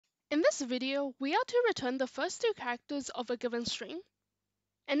In this video, we are to return the first two characters of a given string,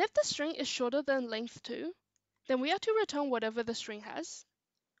 and if the string is shorter than length 2, then we are to return whatever the string has.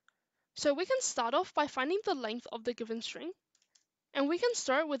 So we can start off by finding the length of the given string, and we can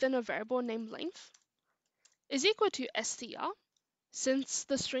store it within a variable named length, is equal to str, since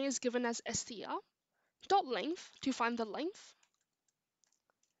the string is given as str, dot length to find the length.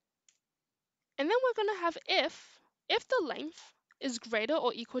 And then we're going to have if the length is greater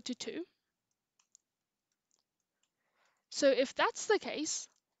or equal to 2. So if that's the case,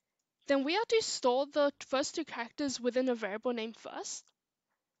 then we are to store the first two characters within a variable named first,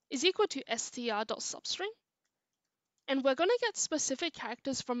 is equal to str.substring. And we're going to get specific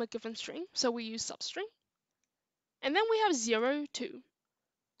characters from a given string, so we use substring. And then we have 0, 2.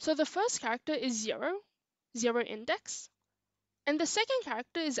 So the first character is 0, 0 index. And the second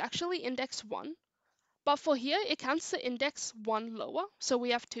character is actually index 1. But for here, it counts the index 1 lower, so we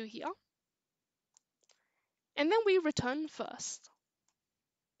have 2 here. And then we return first.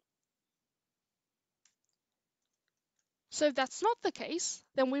 So if that's not the case,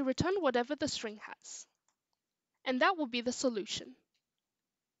 then we return whatever the string has. And that will be the solution.